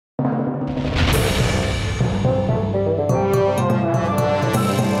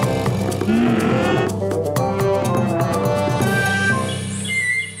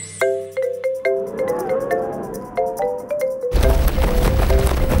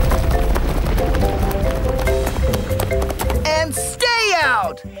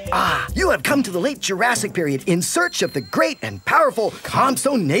come to the late Jurassic period in search of the great and powerful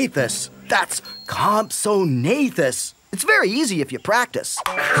COMPSOGNATHUS. That's COMPSOGNATHUS. It's very easy if you practice.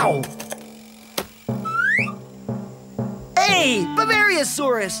 Ow! Hey,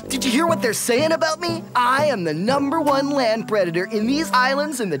 Bavariasaurus! Did you hear what they're saying about me? I am the #1 land predator in these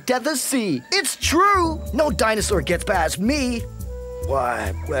islands in the Tethys Sea. It's true! No dinosaur gets past me.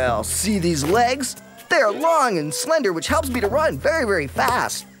 Why, well, see these legs? They're long and slender, which helps me to run very, very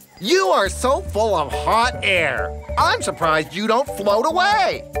fast. You are so full of hot air. I'm surprised you don't float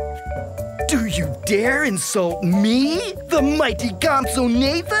away. Do you dare insult me, the mighty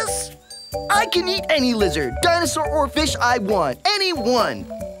COMPSOGNATHUS? I can eat any lizard, dinosaur, or fish I want. Any one.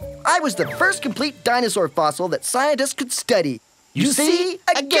 I was the first complete dinosaur fossil that scientists could study. You see?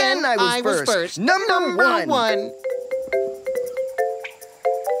 Again, I was first. Number one.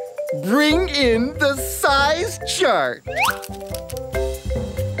 Bring in the size chart.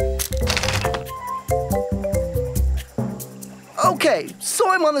 Okay, so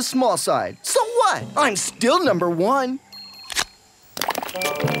I'm on the small side. So what? I'm still #1.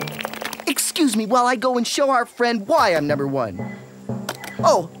 Excuse me while I go and show our friend why I'm #1.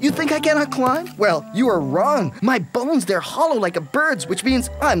 Oh, you think I cannot climb? Well, you are wrong. My bones, they're hollow like a bird's, which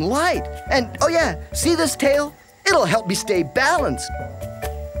means I'm light. And, oh yeah, see this tail? It'll help me stay balanced.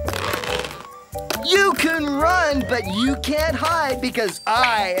 You can run, but you can't hide because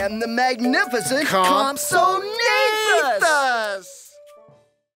I am the magnificent COMPSOGNATHUS!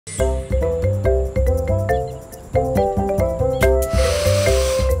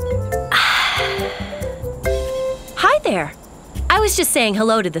 Hi there. I was just saying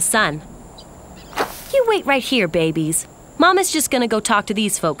hello to the sun. You wait right here, babies. Mama's just gonna go talk to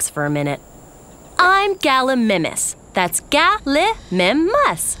these folks for a minute. I'm Gallimimus. That's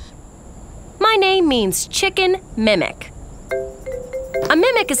Gallimimus. My name means chicken mimic. A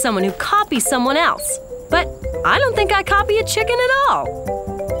mimic is someone who copies someone else, but I don't think I copy a chicken at all.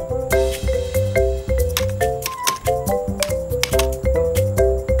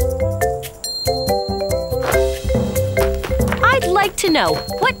 I'd like to know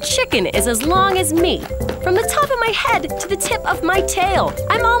what chicken is as long as me. From the top of my head to the tip of my tail,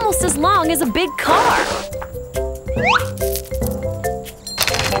 I'm almost as long as a big car.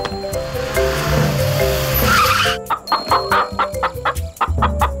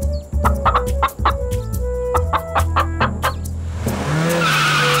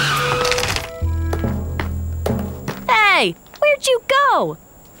 Hey, where'd you go?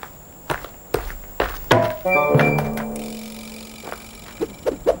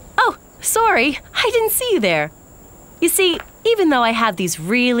 Oh, sorry, I didn't see you there. You see, even though I have these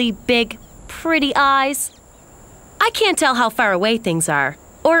really big, pretty eyes, I can't tell how far away things are,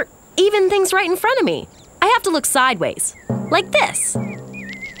 or even things right in front of me. I have to look sideways, like this.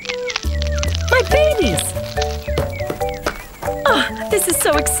 My babies! Oh, this is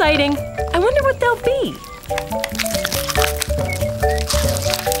so exciting. I wonder what they'll be.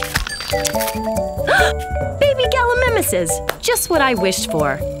 Baby Gallimimuses, just what I wished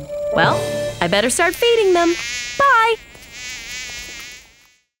for. Well, I better start feeding them. Bye!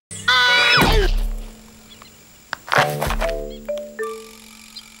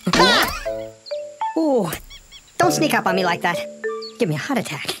 Ooh, don't sneak up on me like that. Give me a heart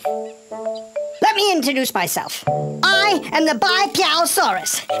attack. Let me introduce myself. I am the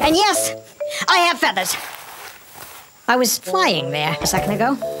Bipyaosaurus, and yes, I have feathers. I was flying there a second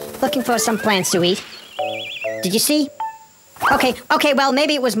ago, looking for some plants to eat. Did you see? Okay, well,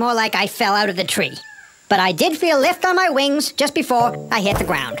 maybe it was more like I fell out of the tree. But I did feel lift on my wings just before I hit the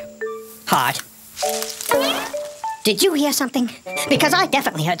ground. Hard. Did you hear something? Because I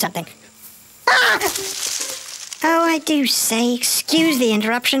definitely heard something. Ah! Oh, I do say, excuse the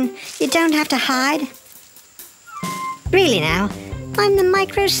interruption. You don't have to hide. Really now, I'm the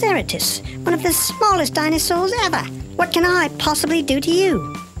Microceratus, one of the smallest dinosaurs ever. What can I possibly do to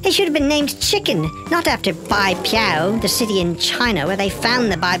you? They should have been named Chicken, not after Baipiao, the city in China where they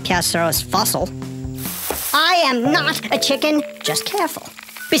found the Bipyaosaurus fossil. I am not a chicken, just careful.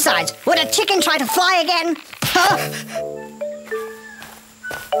 Besides, would a chicken try to fly again? Huh?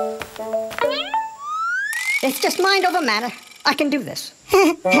 It's just mind over matter. I can do this.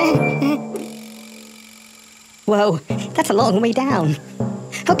 Whoa, that's a long way down.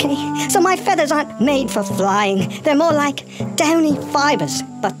 Okay, so my feathers aren't made for flying. They're more like downy fibers,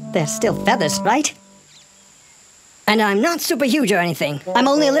 but they're still feathers, right? And I'm not super huge or anything. I'm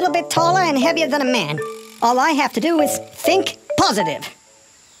only a little bit taller and heavier than a man. All I have to do is think positive.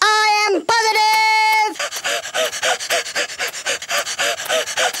 I am positive!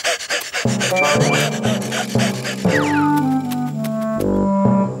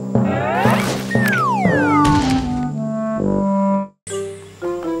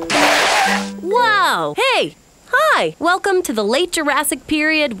 Welcome to the late Jurassic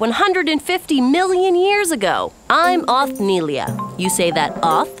period, 150 million years ago. I'm Othnelia. You say that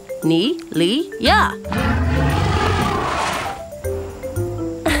Oth-ne-li-ya.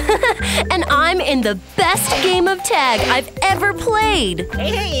 And I'm in the best game of tag I've ever played.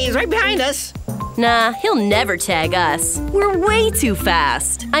 Hey, he's right behind us. Nah, he'll never tag us. We're way too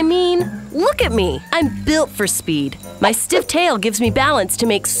fast. I mean, look at me. I'm built for speed. My stiff tail gives me balance to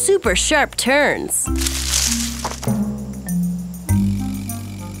make super sharp turns.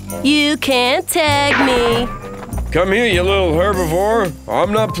 You can't tag me. Come here, you little herbivore.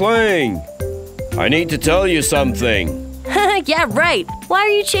 I'm not playing. I need to tell you something. Yeah, right. Why are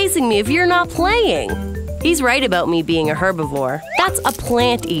you chasing me if you're not playing? He's right about me being a herbivore. That's a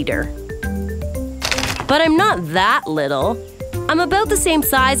plant eater. But I'm not that little. I'm about the same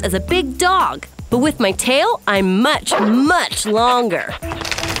size as a big dog. But with my tail, I'm much, much longer.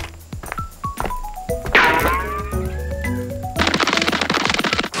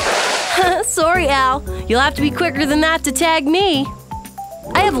 Sorry, Al. You'll have to be quicker than that to tag me.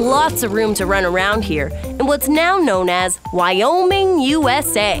 I have lots of room to run around here in what's now known as Wyoming,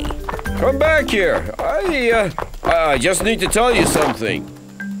 USA. Come back here. I just need to tell you something.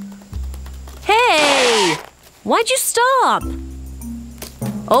 Hey! Why'd you stop?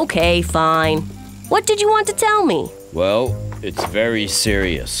 Okay, fine. What did you want to tell me? Well, it's very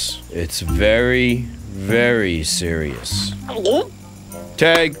serious. It's very, very serious.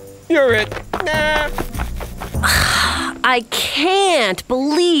 Tag, you're it. Nah. I can't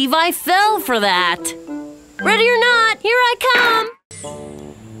believe I fell for that. Ready or not, here I come.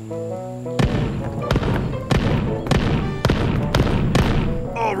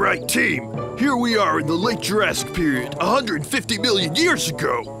 All right, team. Here we are in the late Jurassic period, 150 million years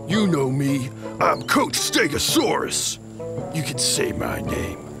ago. You know me. I'm Coach Stegosaurus. You can say my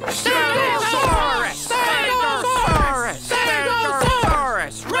name. Stegosaurus! Stegosaurus!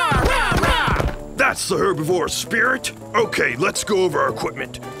 Stegosaurus! Rah, rah, rah! That's the herbivore spirit. Okay, let's go over our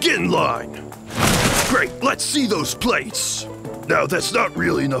equipment. Get in line. Great, let's see those plates. Now, that's not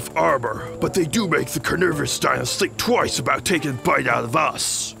really enough armor, but they do make the carnivorous dinos think twice about taking a bite out of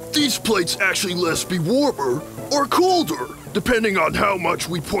us. These plates actually let us be warmer or colder, depending on how much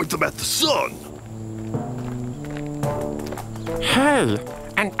we point them at the sun. Hey,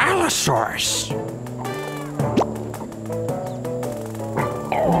 an Allosaurus.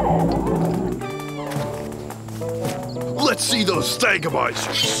 Let's see those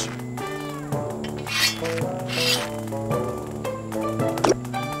thagomizers.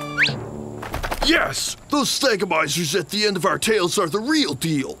 Yes, those thagomizers at the end of our tails are the real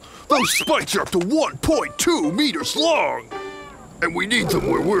deal. Those spikes are up to 1.2 meters long. And we need them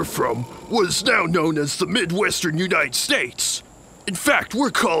where we're from, what is now known as the Midwestern United States. In fact,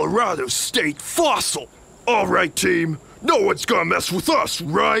 we're Colorado's state fossil. All right, team. No one's gonna mess with us,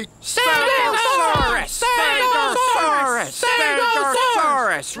 right? Stegosaurus! Stegosaurus!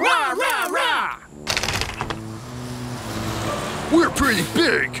 Stegosaurus! Rah, rah, rah! We're pretty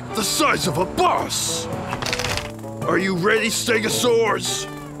big, the size of a bus. Are you ready, Stegosaurs?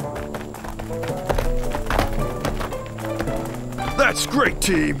 That's great,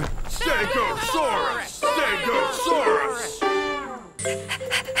 team. Stegosaurus! Stegosaurus!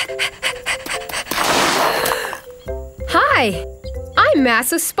 Hi, I'm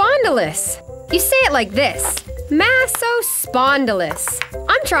Massospondylus. You say it like this, Massospondylus.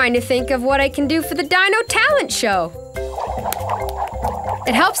 I'm trying to think of what I can do for the Dino Talent Show.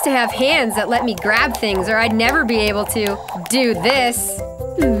 It helps to have hands that let me grab things, or I'd never be able to do this.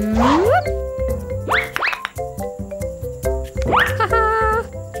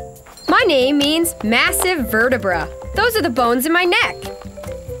 My name means massive vertebra. Those are the bones in my neck.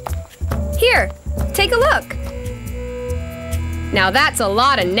 Here, take a look. Now that's a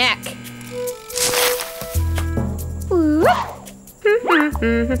lot of neck.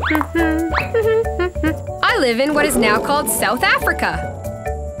 I live in what is now called South Africa.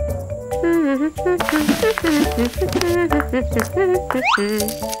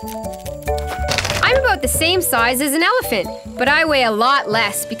 I'm about the same size as an elephant, but I weigh a lot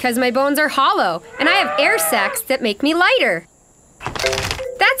less because my bones are hollow and I have air sacs that make me lighter.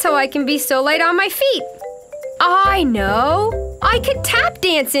 That's how I can be so light on my feet. I know! I could tap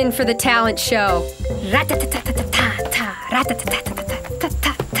dance in for the talent show.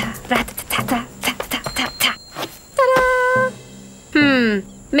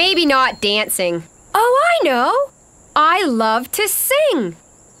 Maybe not dancing. Oh, I know! I love to sing.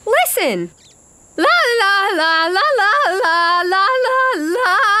 Listen! La la la la la la la la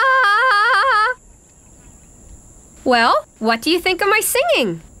la. Well, what do you think of my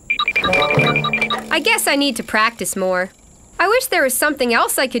singing? I guess I need to practice more. I wish there was something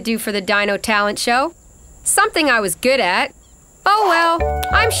else I could do for the Dino Talent Show. Something I was good at. Oh well,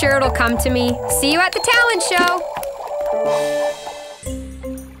 I'm sure it'll come to me. See you at the talent show.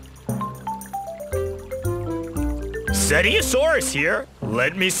 Setiosaurus here.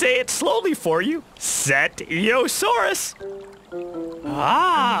 Let me say it slowly for you. Setiosaurus.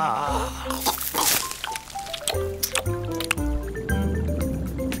 Ah.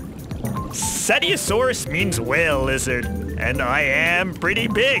 Setiosaurus means whale lizard, and I am pretty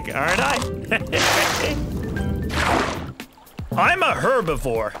big, aren't I? I'm a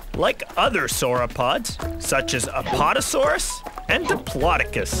herbivore, like other sauropods, such as Apatosaurus and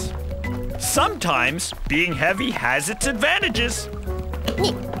Diplodocus. Sometimes being heavy has its advantages.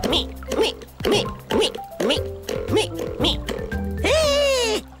 Me.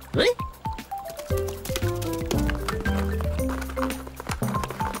 Hey!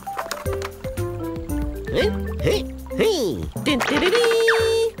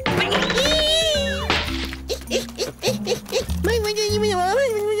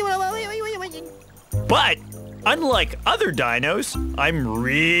 But, unlike other dinos, I'm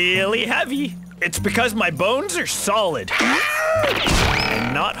really heavy. It's because my bones are solid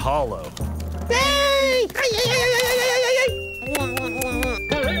and not hollow.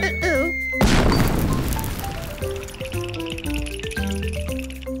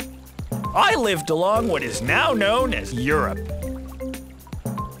 I lived along what is now known as Europe.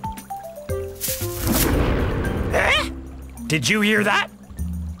 Eh? Did you hear that?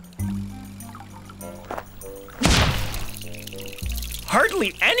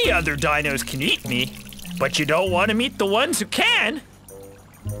 Hardly any other dinos can eat me, but you don't want to meet the ones who can.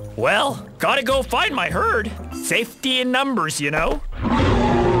 Well, gotta go find my herd. Safety in numbers, you know.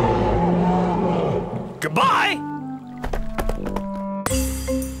 Goodbye!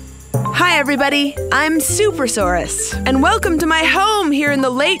 Hi everybody, I'm Supersaurus, and welcome to my home here in the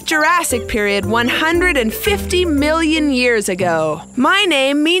late Jurassic period 150 million years ago. My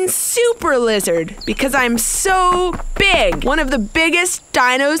name means super lizard because I'm so big, one of the biggest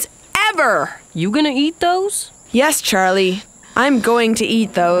dinos ever. You gonna eat those? Yes, Charlie, I'm going to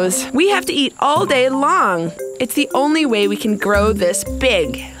eat those. We have to eat all day long. It's the only way we can grow this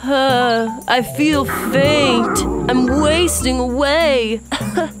big. I feel faint. I'm wasting away.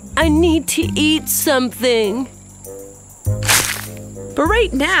 I need to eat something. But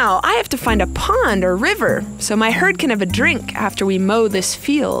right now, I have to find a pond or river so my herd can have a drink after we mow this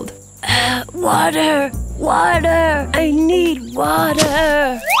field. Water! I need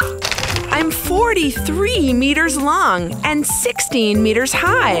water! I'm 43 meters long and 16 meters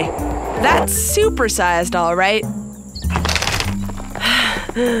high. That's supersized, all right.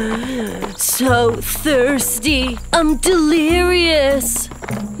 So thirsty. I'm delirious.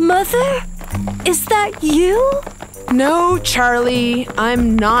 Mother? Is that you? No, Charlie,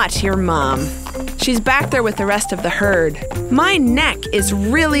 I'm not your mom. She's back there with the rest of the herd. My neck is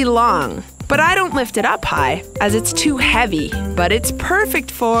really long, but I don't lift it up high as it's too heavy. But it's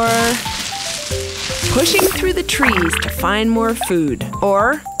perfect for pushing through the trees to find more food.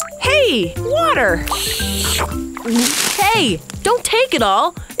 Or, hey, water. Hey, don't take it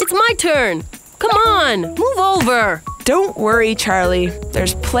all. It's my turn. Come on, move over. Don't worry, Charlie.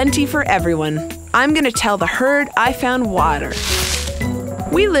 There's plenty for everyone. I'm gonna tell the herd I found water.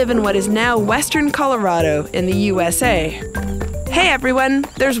 We live in what is now western Colorado in the USA. Hey everyone,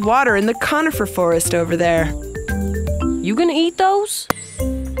 there's water in the conifer forest over there. You gonna eat those?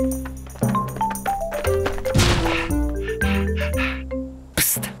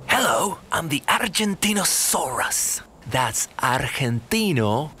 Psst. Hello, I'm the Argentinosaurus. That's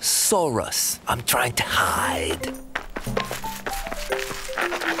Argentinosaurus. I'm trying to hide.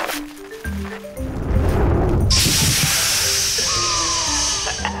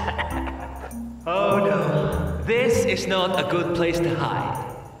 Oh no, this is not a good place to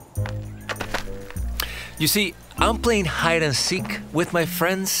hide. You see, I'm playing hide and seek with my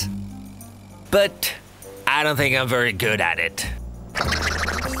friends, but I don't think I'm very good at it.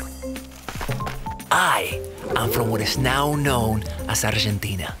 I'm from what is now known as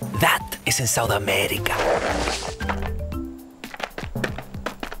Argentina. That is in South America.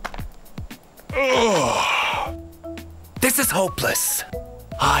 Ugh. This is hopeless.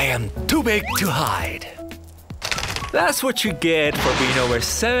 I am too big to hide. That's what you get for being over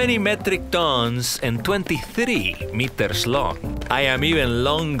 70 metric tons and 23 meters long. I am even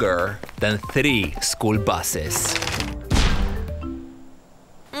longer than 3 school buses.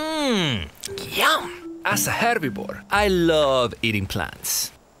 Yum! As a herbivore, I love eating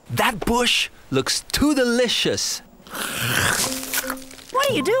plants. That bush looks too delicious. What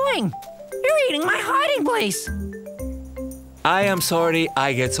are you doing? You're eating my hiding place. I am sorry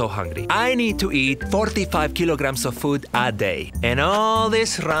I get so hungry. I need to eat 45 kilograms of food a day. And all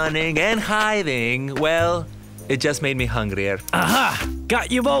this running and hiding, well, it just made me hungrier. Aha!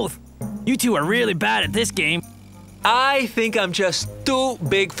 Got you both. You two are really bad at this game. I think I'm just too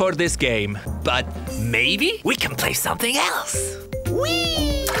big for this game. But maybe we can play something else.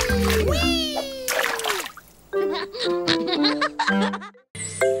 Whee! Whee!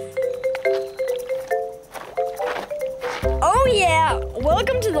 Oh yeah!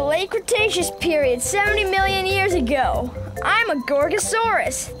 Welcome to the late Cretaceous period 70 million years ago. I'm a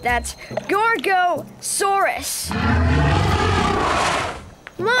Gorgosaurus. That's Gorgosaurus.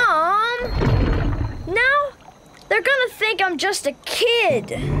 Mom! Now they're gonna think I'm just a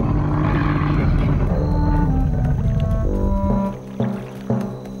kid.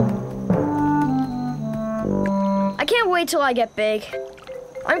 I can't wait till I get big.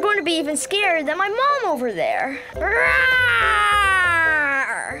 I'm going to be even scarier than my mom over there.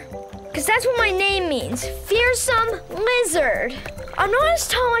 Because that's what my name means, fearsome lizard. I'm not as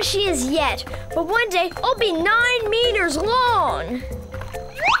tall as she is yet, but one day I'll be 9 meters long.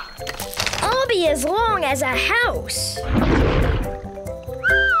 I'll be as long as a house.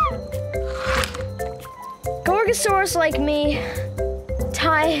 Gorgosaurus like me,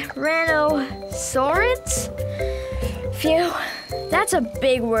 Tyrannosaurus? Phew, that's a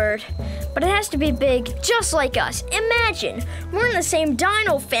big word, but it has to be big just like us. Imagine, we're in the same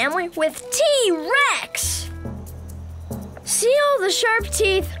dino family with T-Rex. See all the sharp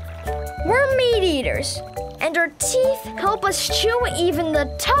teeth? We're meat eaters, and our teeth help us chew even the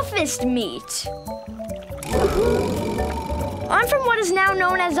toughest meat. I'm from what is now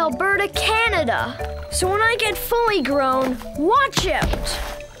known as Alberta, Canada. So when I get fully grown, watch out.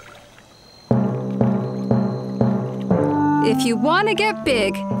 If you want to get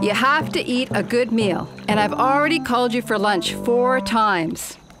big, you have to eat a good meal. And I've already called you for lunch 4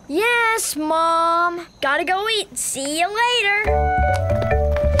 times. Yes, Mom. Gotta go eat. See you later.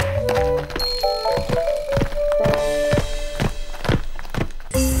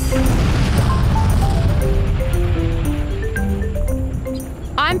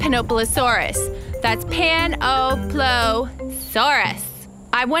 I'm Panoplosaurus. That's Panoplosaurus.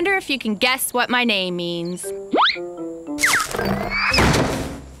 I wonder if you can guess what my name means.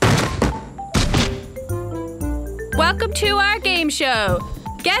 Welcome to our game show.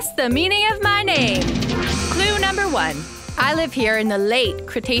 Guess the meaning of my name. Clue number 1. I live here in the late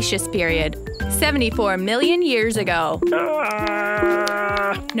Cretaceous period, 74 million years ago.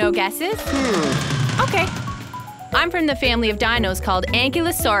 No guesses? Okay. I'm from the family of dinos called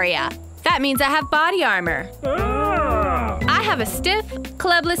Ankylosauria. That means I have body armor. I have a stiff,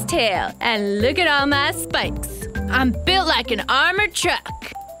 clubless tail, and look at all my spikes. I'm built like an armored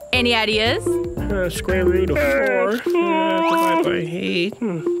truck. Any ideas? Square root of 4 divided by 8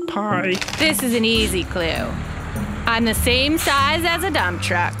 pi. This is an easy clue. I'm the same size as a dump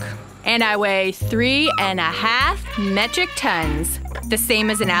truck, and I weigh 3.5 metric tons, the same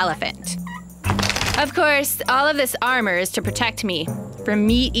as an elephant. Of course, all of this armor is to protect me from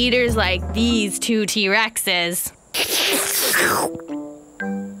meat eaters like these 2 T-Rexes.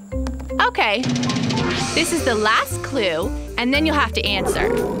 Okay, this is the last clue, and then you'll have to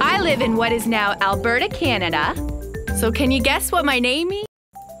answer. I live in what is now Alberta, Canada. So can you guess what my name means?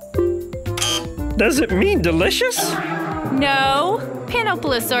 Does it mean delicious? No.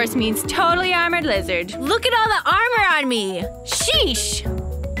 Panoplosaurus means totally armored lizard. Look at all the armor on me. Sheesh.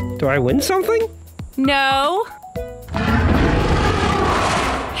 Do I win something? No.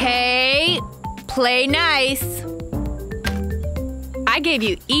 Hey, play nice. I gave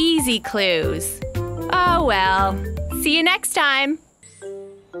you easy clues. Oh well. See you next time.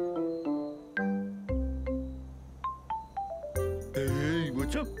 Hey,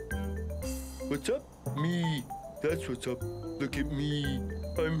 what's up? What's up? Me. That's what's up. Look at me.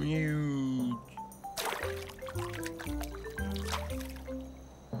 I'm huge.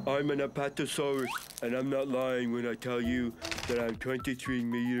 I'm an Apatosaurus, and I'm not lying when I tell you that I'm 23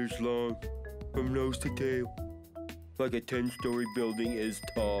 meters long, from nose to tail, like a 10-story building is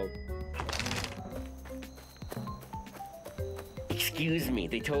tall. Excuse me,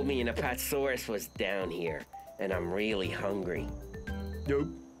 they told me an Apatosaurus was down here, and I'm really hungry. Nope,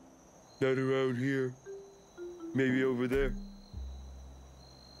 not around here. Maybe over there.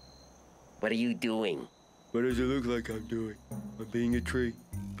 What are you doing? What does it look like I'm doing? I'm being a tree,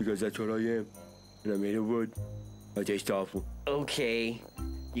 because that's what I am. And I'm made of wood. I taste awful. Okay.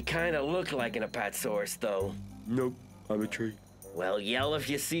 You kind of look like an Apatosaurus, though. Nope, I'm a tree. Well, yell if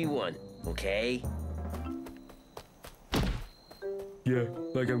you see one, okay? Yeah,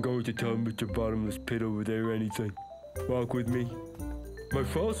 like I'm going to tell him it's a bottomless pit over there or anything. Walk with me. My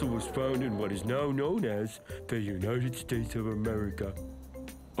fossil was found in what is now known as the United States of America.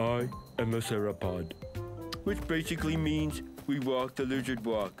 I am a sauropod, which basically means we walk the lizard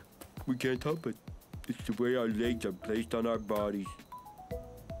walk. We can't help it. It's the way our legs are placed on our bodies.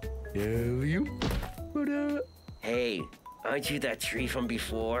 You? Hey, aren't you that tree from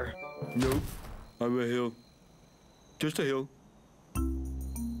before? Nope, I'm a hill. Just a hill.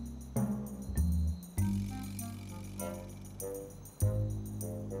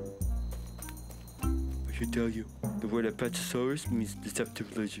 I should tell you, the word Apatosaurus means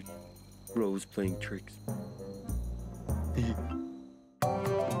deceptive lizard. We're always playing tricks.